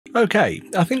Okay,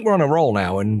 I think we're on a roll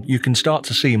now and you can start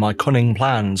to see my cunning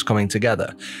plans coming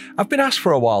together. I've been asked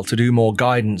for a while to do more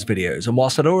guidance videos, and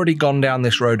whilst I'd already gone down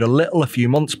this road a few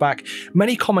months back,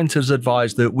 many commenters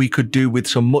advised that we could do with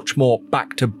some much more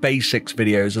back to basics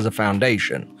videos as a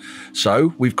foundation.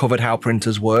 So we've covered how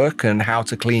printers work and how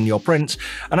to clean your prints,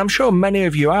 and I'm sure many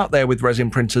of you out there with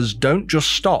resin printers don't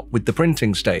just stop with the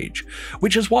printing stage,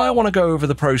 which is why I want to go over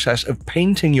the process of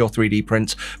painting your 3D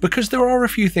prints, because there are a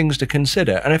few things to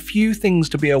consider and a few things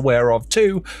to be aware of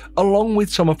too, along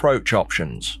with some approach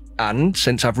options. And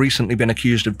since I've recently been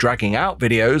accused of dragging out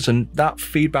videos, and that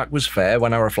feedback was fair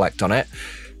when I reflect on it,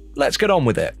 let's get on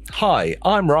with it. Hi,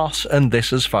 I'm Ross and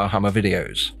this is Filehammer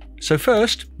Videos. So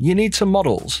first, you need some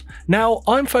models. Now,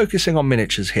 I'm focusing on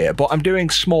miniatures here, but I'm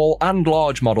doing small and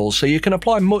large models, so you can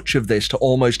apply much of this to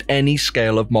almost any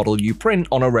scale of model you print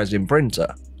on a resin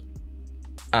printer.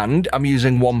 And I'm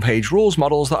using one-page rules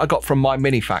models that I got from my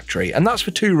mini factory, and that's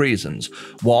for two reasons.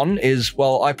 One is,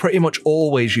 well, I pretty much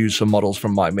always use some models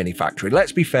from my mini factory.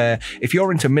 Let's be fair, if you're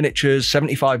into miniatures,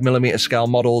 75mm scale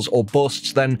models, or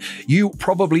busts, then you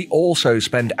probably also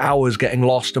spend hours getting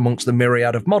lost amongst the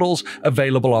myriad of models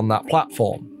available on that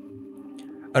platform.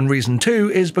 And reason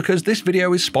two is because this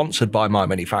video is sponsored by my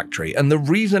mini factory, and the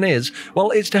reason is,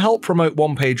 well, it's to help promote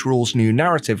One Page Rules' new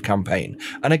narrative campaign.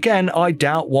 And again, I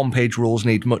doubt One Page Rules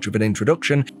need much of an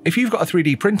introduction. If you've got a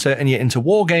 3D printer and you're into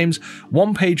war games,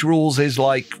 One Page Rules is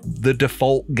like the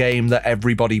default game that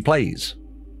everybody plays.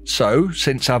 So,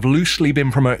 since I've loosely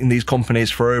been promoting these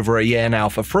companies for over a year now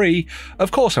for free,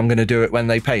 of course I'm going to do it when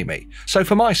they pay me. So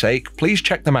for my sake, please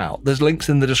check them out. There's links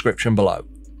in the description below.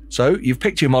 So you've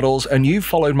picked your models and you've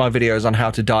followed my videos on how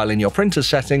to dial in your printer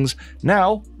settings.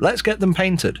 Now let's get them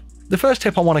painted. The first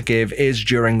tip I want to give is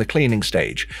during the cleaning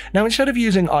stage. Now, instead of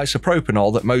using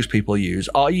isopropanol that most people use,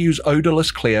 I use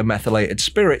odorless clear methylated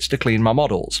spirits to clean my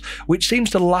models, which seems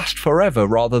to last forever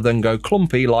rather than go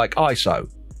clumpy like ISO.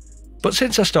 But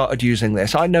since I started using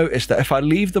this, I noticed that if I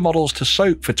leave the models to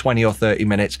soak for 20 or 30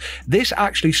 minutes, this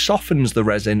actually softens the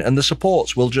resin and the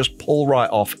supports will just pull right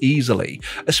off easily,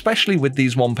 especially with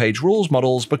these one-page rules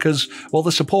models because, well,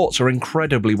 the supports are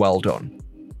incredibly well done.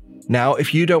 Now,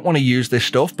 if you don't want to use this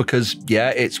stuff because, yeah,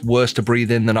 it's worse to breathe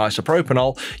in than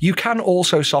isopropanol, you can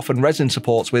also soften resin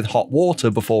supports with hot water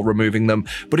before removing them,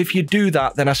 but if you do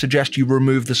that, then I suggest you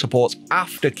remove the supports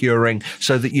after curing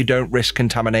so that you don't risk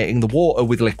contaminating the water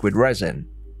with liquid resin.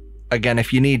 Again,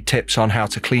 if you need tips on how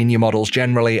to clean your models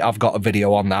generally, I've got a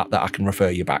video on that I can refer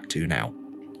you back to now.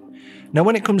 Now,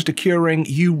 when it comes to curing,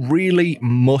 you really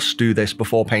must do this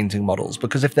before painting models,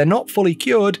 because if they're not fully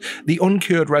cured, the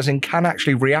uncured resin can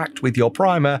actually react with your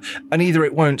primer, and either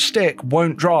it won't stick,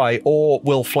 won't dry, or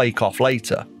will flake off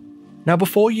later. Now,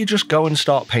 before you just go and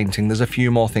start painting, there's a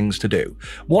few more things to do.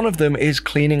 One of them is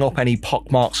cleaning up any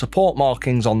pockmarked support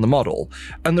markings on the model,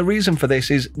 and the reason for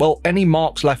this is, well, any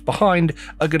marks left behind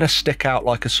are going to stick out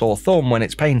like a sore thumb when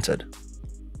it's painted.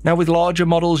 Now, with larger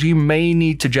models, you may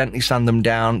need to gently sand them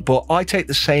down, but I take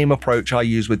the same approach I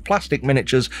use with plastic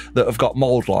miniatures that have got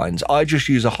mold lines. I just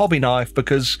use a hobby knife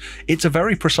because it's a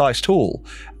very precise tool.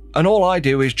 And all I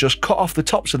do is just cut off the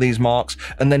tops of these marks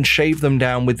and then shave them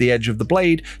down with the edge of the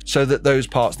blade so that those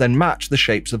parts then match the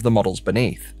shapes of the models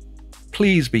beneath.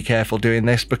 Please be careful doing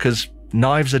this because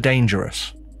knives are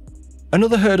dangerous.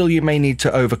 Another hurdle you may need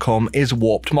to overcome is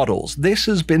warped models. This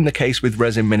has been the case with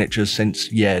resin miniatures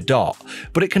since year dot,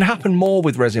 but it can happen more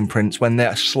with resin prints when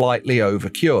they're slightly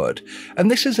over-cured. And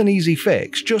this is an easy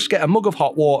fix. Just get a mug of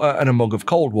hot water and a mug of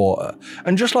cold water.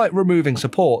 And just like removing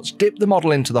supports, dip the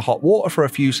model into the hot water for a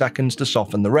few seconds to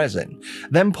soften the resin.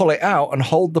 Then pull it out and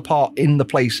hold the part in the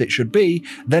place it should be,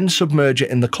 then submerge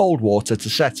it in the cold water to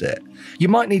set it. You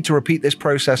might need to repeat this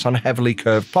process on heavily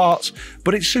curved parts,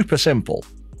 but it's super simple.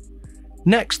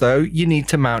 Next though, you need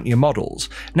to mount your models.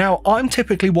 Now, I'm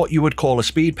typically what you would call a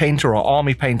speed painter or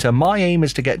army painter. My aim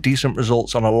is to get decent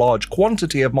results on a large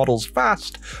quantity of models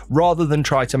fast, rather than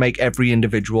try to make every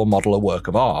individual model a work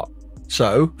of art.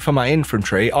 So, for my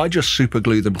infantry, I just super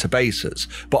glue them to bases,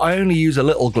 but I only use a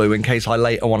little glue in case I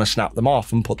later want to snap them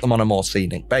off and put them on a more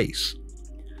scenic base.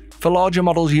 For larger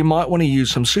models, you might want to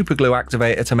use some super glue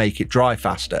activator to make it dry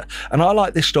faster, and I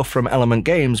like this stuff from Element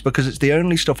Games because it's the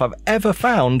only stuff I've ever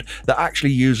found that actually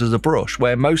uses a brush,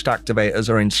 where most activators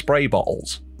are in spray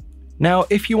bottles. Now,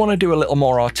 if you want to do a little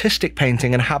more artistic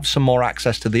painting and have some more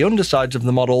access to the undersides of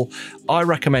the model, I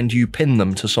recommend you pin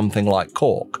them to something like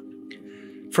cork.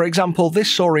 For example,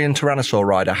 this Saurian Tyrannosaur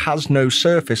rider has no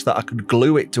surface that I could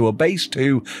glue it to a base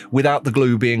to without the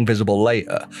glue being visible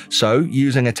later. So,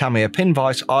 using a Tamiya pin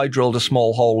vise, I drilled a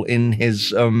small hole in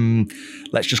his,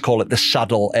 let's just call it the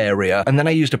saddle area, and then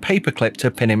I used a paper clip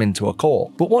to pin him into a core.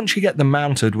 But once you get them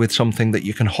mounted with something that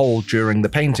you can hold during the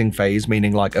painting phase,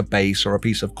 meaning like a base or a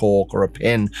piece of cork or a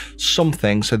pin,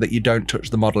 something so that you don't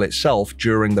touch the model itself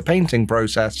during the painting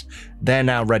process, they're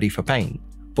now ready for paint.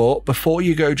 But before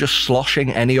you go just sloshing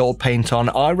any old paint on,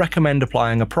 I recommend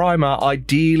applying a primer,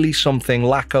 ideally something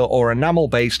lacquer or enamel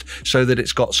based so that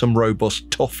it's got some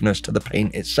robust toughness to the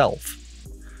paint itself.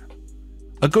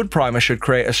 A good primer should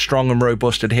create a strong and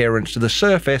robust adherence to the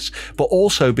surface, but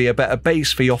also be a better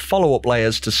base for your follow-up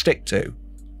layers to stick to.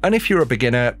 And if you're a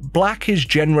beginner, black is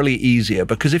generally easier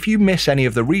because if you miss any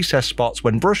of the recess spots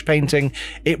when brush painting,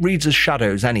 it reads as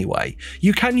shadows anyway.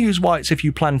 You can use whites if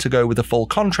you plan to go with a full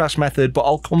contrast method, but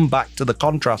I'll come back to the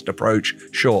contrast approach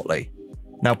shortly.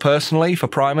 Now personally, for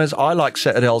primers, I like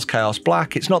Citadel's Chaos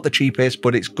Black. It's not the cheapest,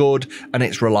 but it's good and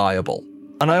it's reliable.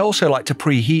 And I also like to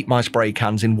preheat my spray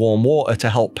cans in warm water to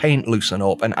help paint loosen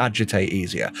up and agitate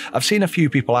easier. I've seen a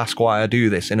few people ask why I do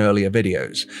this in earlier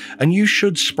videos. And you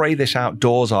should spray this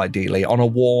outdoors ideally on a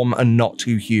warm and not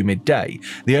too humid day.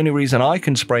 The only reason I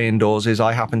can spray indoors is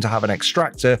I happen to have an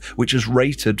extractor which is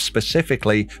rated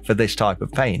specifically for this type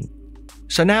of paint.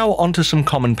 So now onto some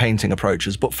common painting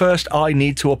approaches, but first I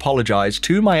need to apologise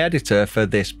to my editor for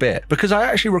this bit, because I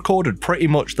actually recorded pretty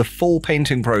much the full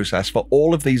painting process for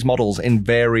all of these models in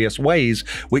various ways,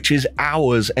 which is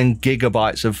hours and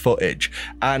gigabytes of footage,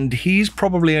 and he's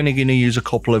probably only going to use a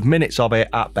couple of minutes of it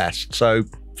at best, so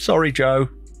sorry Joe.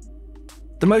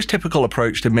 The most typical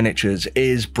approach to miniatures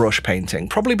is brush painting,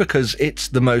 probably because it's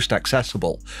the most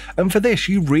accessible. And for this,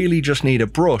 you really just need a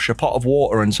brush, a pot of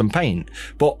water and some paint.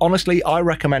 But honestly, I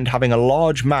recommend having a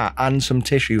large mat and some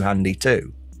tissue handy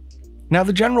too. Now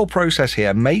the general process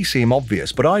here may seem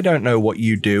obvious, but I don't know what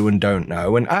you do and don't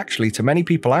know, and actually to many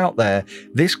people out there,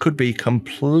 this could be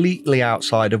completely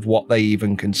outside of what they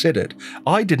even considered.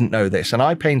 I didn't know this, and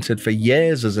I painted for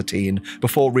years as a teen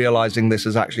before realising this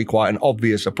is actually quite an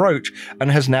obvious approach and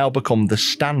has now become the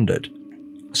standard.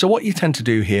 So what you tend to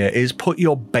do here is put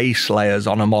your base layers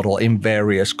on a model in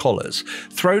various colours,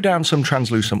 throw down some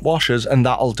translucent washes and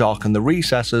that'll darken the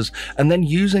recesses, and then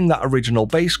using that original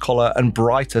base colour and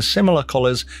brighter similar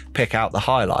colours, pick out the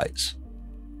highlights.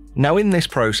 Now in this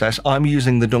process I'm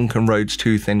using the Duncan Rhodes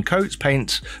Too Thin Coats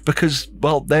paints because,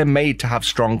 well, they're made to have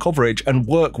strong coverage and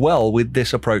work well with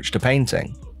this approach to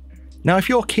painting. Now if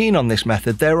you're keen on this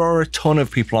method, there are a ton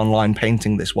of people online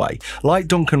painting this way, like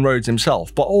Duncan Rhodes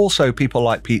himself, but also people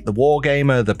like Pete the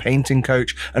Wargamer, the Painting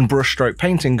Coach, and Brushstroke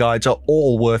Painting Guides are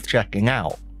all worth checking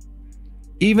out.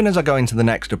 Even as I go into the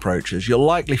next approaches, you'll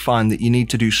likely find that you need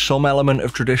to do some element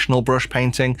of traditional brush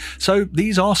painting, so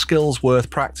these are skills worth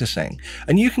practicing.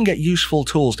 And you can get useful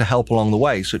tools to help along the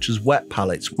way, such as wet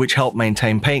palettes, which help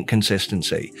maintain paint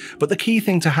consistency. But the key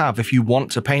thing to have if you want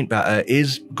to paint better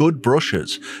is good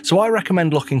brushes. So I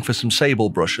recommend looking for some sable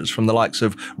brushes from the likes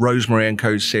of Rosemary &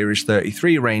 Co.'s Series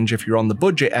 33 range if you're on the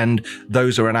budget end,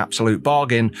 those are an absolute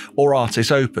bargain, or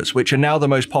Artis Opus, which are now the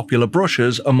most popular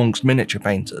brushes amongst miniature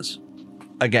painters.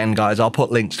 Again guys, I'll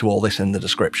put links to all this in the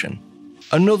description.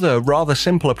 Another rather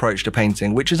simple approach to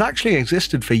painting, which has actually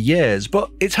existed for years, but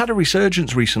it's had a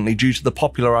resurgence recently due to the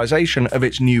popularisation of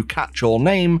its new catch-all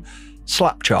name,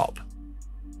 slap chop.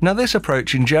 Now this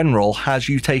approach in general has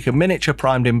you take a miniature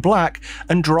primed in black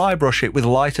and dry brush it with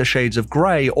lighter shades of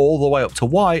grey all the way up to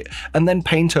white, and then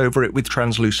paint over it with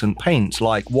translucent paints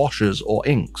like washes or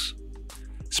inks.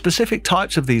 Specific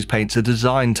types of these paints are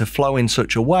designed to flow in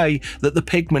such a way that the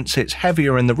pigment sits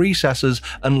heavier in the recesses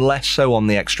and less so on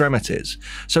the extremities.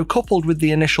 So coupled with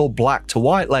the initial black to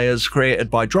white layers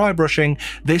created by dry brushing,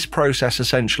 this process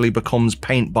essentially becomes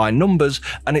paint by numbers,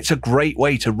 and it's a great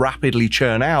way to rapidly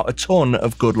churn out a ton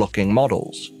of good looking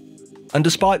models. And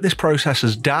despite this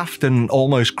process's daft and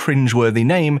almost cringeworthy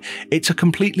name, it's a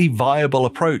completely viable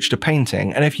approach to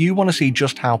painting, and if you want to see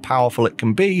just how powerful it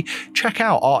can be, check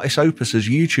out Artis Opus's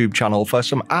YouTube channel for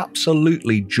some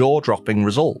absolutely jaw-dropping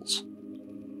results.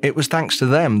 It was thanks to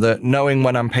them that, knowing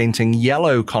when I'm painting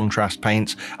yellow contrast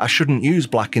paints, I shouldn't use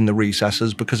black in the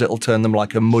recesses because it'll turn them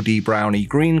like a muddy browny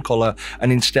green colour,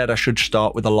 and instead I should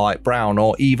start with a light brown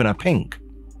or even a pink.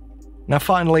 Now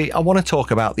finally, I want to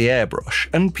talk about the airbrush,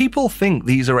 and people think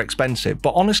these are expensive,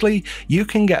 but honestly, you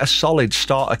can get a solid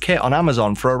starter kit on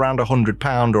Amazon for around £100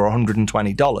 or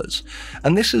 $120,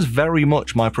 and this is very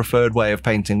much my preferred way of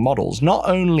painting models. Not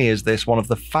only is this one of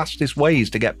the fastest ways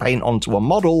to get paint onto a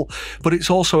model, but it's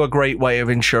also a great way of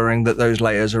ensuring that those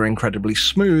layers are incredibly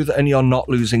smooth and you're not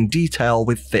losing detail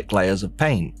with thick layers of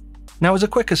paint. Now, as a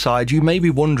quick aside, you may be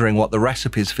wondering what the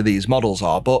recipes for these models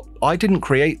are, but I didn't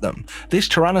create them. This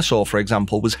Tyrannosaur, for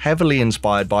example, was heavily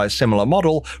inspired by a similar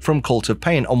model from Cult of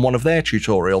Paint on one of their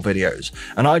tutorial videos,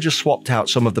 and I just swapped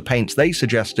out some of the paints they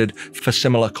suggested for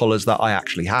similar colours that I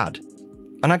actually had.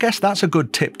 And I guess that's a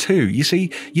good tip too. You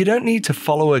see, you don't need to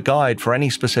follow a guide for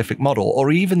any specific model or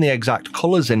even the exact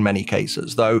colours in many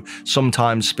cases, though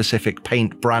sometimes specific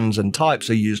paint brands and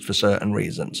types are used for certain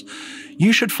reasons.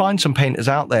 You should find some painters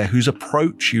out there whose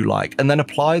approach you like and then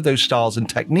apply those styles and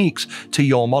techniques to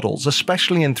your models,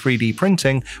 especially in 3D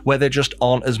printing where there just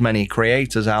aren't as many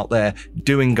creators out there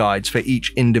doing guides for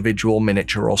each individual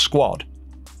miniature or squad.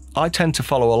 I tend to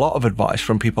follow a lot of advice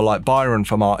from people like Byron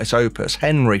from Artis Opus,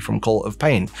 Henry from Cult of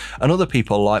Paint, and other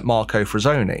people like Marco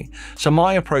Frazzoni. So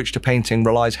my approach to painting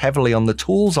relies heavily on the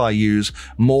tools I use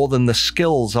more than the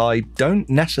skills I don't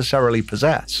necessarily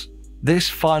possess. This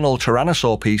final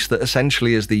Tyrannosaur piece that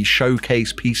essentially is the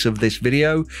showcase piece of this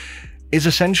video is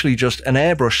essentially just an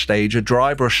airbrush stage, a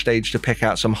dry brush stage to pick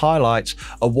out some highlights,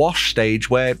 a wash stage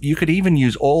where you could even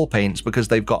use oil paints because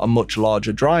they've got a much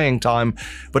larger drying time,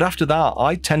 but after that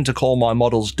I tend to call my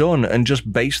models done and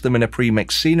just base them in a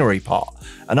pre-mixed scenery pot,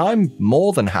 and I'm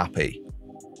more than happy.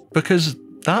 Because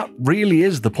that really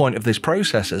is the point of this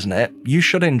process, isn't it? You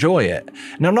should enjoy it.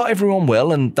 Now, not everyone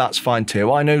will, and that's fine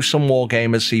too. I know some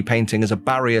wargamers see painting as a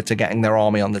barrier to getting their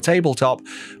army on the tabletop,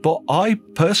 but I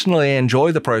personally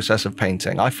enjoy the process of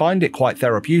painting. I find it quite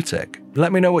therapeutic.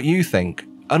 Let me know what you think.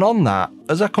 And on that,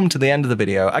 as I come to the end of the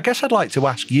video, I guess I'd like to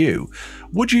ask you,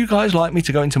 would you guys like me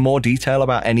to go into more detail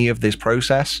about any of this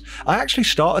process? I actually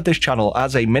started this channel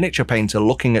as a miniature painter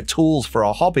looking at tools for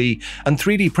our hobby, and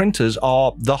 3D printers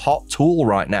are the hot tool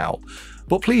right now.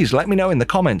 But please let me know in the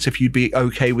comments if you'd be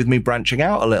okay with me branching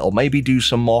out a little, maybe do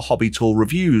some more hobby tool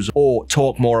reviews, or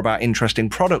talk more about interesting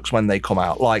products when they come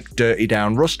out, like dirty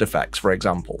down rust effects, for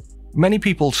example. Many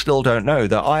people still don't know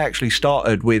that I actually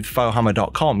started with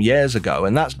Fohammer.com years ago,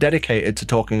 and that's dedicated to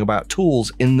talking about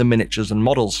tools in the miniatures and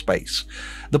models space.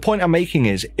 The point I'm making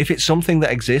is, if it's something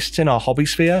that exists in our hobby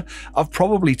sphere, I've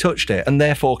probably touched it and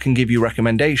therefore can give you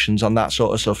recommendations on that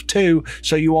sort of stuff too,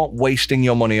 so you aren't wasting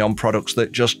your money on products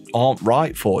that just aren't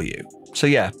right for you. So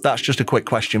yeah, that's just a quick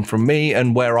question from me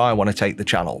and where I want to take the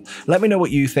channel. Let me know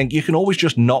what you think. You can always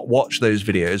just not watch those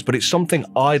videos, but it's something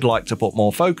I'd like to put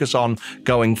more focus on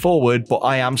going forward, but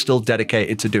I am still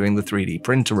dedicated to doing the 3D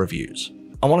printer reviews.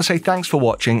 I want to say thanks for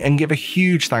watching and give a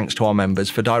huge thanks to our members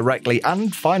for directly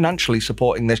and financially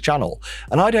supporting this channel.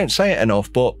 And I don't say it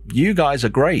enough, but you guys are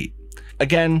great.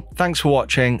 Again, thanks for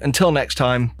watching. Until next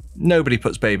time, nobody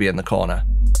puts baby in the corner.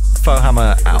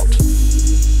 Fohammer out.